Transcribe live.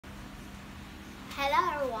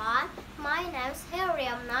Hello everyone, my name is Harry.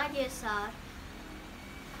 I'm 9 years old.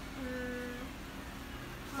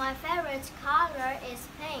 My favorite color is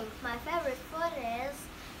pink. My favorite food is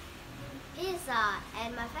pizza,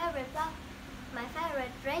 and my favorite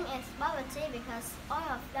drink is bubble tea because all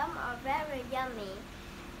of them are very yummy.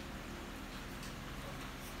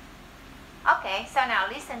 Okay, so now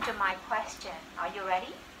listen to my question. Are you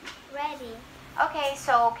ready? Ready? Okay,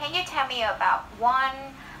 so can you tell me about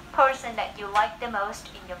one person that you like the most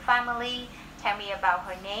in your family? Tell me about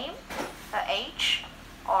her name, her age,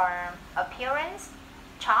 or appearance,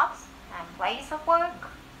 jobs, and place of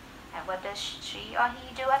work. And what does she or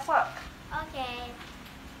he do at work? Okay.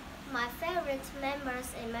 My favorite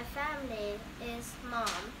members in my family is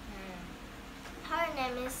Mom. Her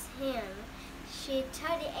name is Hyun. She's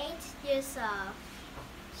 38 years old.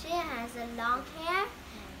 She has a long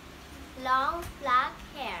black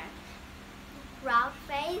hair, round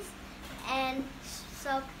face, and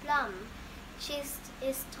so plump. She is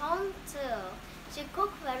toned too. She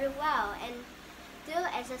cooks very well and do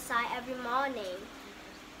exercise every morning.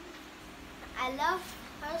 I love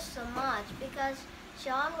her so much because she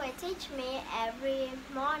always teach me every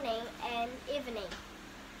morning and evening.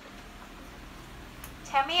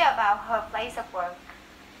 Tell me about her place of work.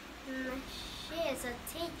 She is a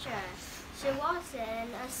teacher. She works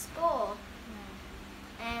in a school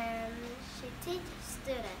and she teaches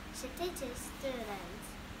students.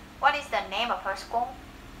 What is the name of her school?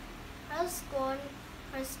 Her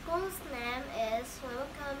school's name is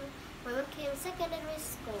William Kim Secondary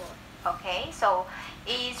School. Okay, so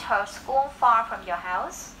is her school far from your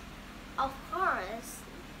house? Of course,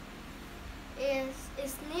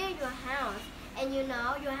 it's near your house, and you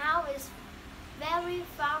know your house is very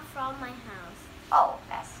far from my house. Oh,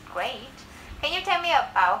 that's great. Can you tell me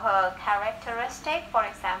about her characteristic? For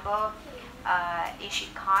example, is she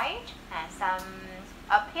kind, and some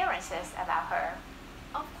appearances about her?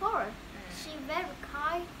 Of course, she's very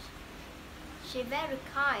kind.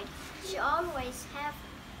 She always helps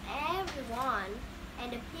everyone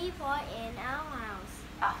and the people in our house.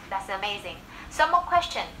 Oh, that's amazing. Some more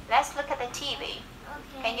questions. Let's look at the TV.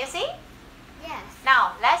 Okay. Can you see? Yes.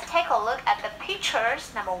 Now, let's take a look at the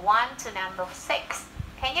pictures, number 1 to number 6.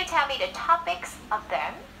 Can you tell me the topics of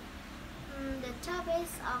them? The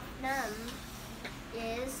topics of them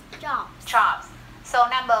is jobs. Jobs. So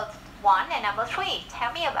number 1 and number 3,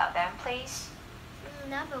 tell me about them, please.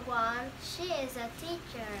 Number 1, she is a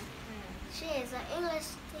teacher. She is an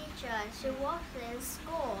English teacher. She works in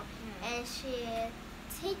school and she is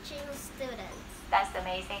teaching students. That's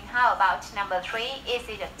amazing. How about number 3? Is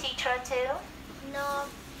it a teacher too? No,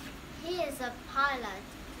 he is a pilot.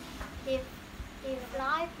 He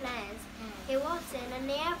flies planes. He works in an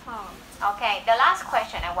airport. Okay, the last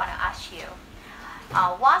question I want to ask you.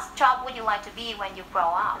 What job would you like to be when you grow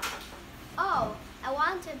up? Oh, I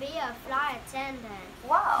want to be a flight attendant.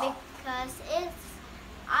 Wow. Because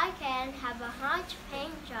I can have a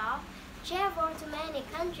high-paying job, travel to many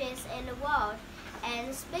countries in the world,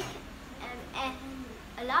 and speak and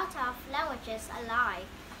a lot of languages alike.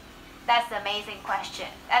 That's an amazing question.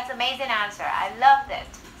 That's an amazing answer. I love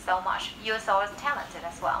it so much. You're so talented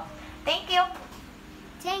as well. Thank you.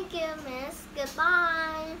 Thank you, Miss.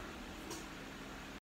 Goodbye.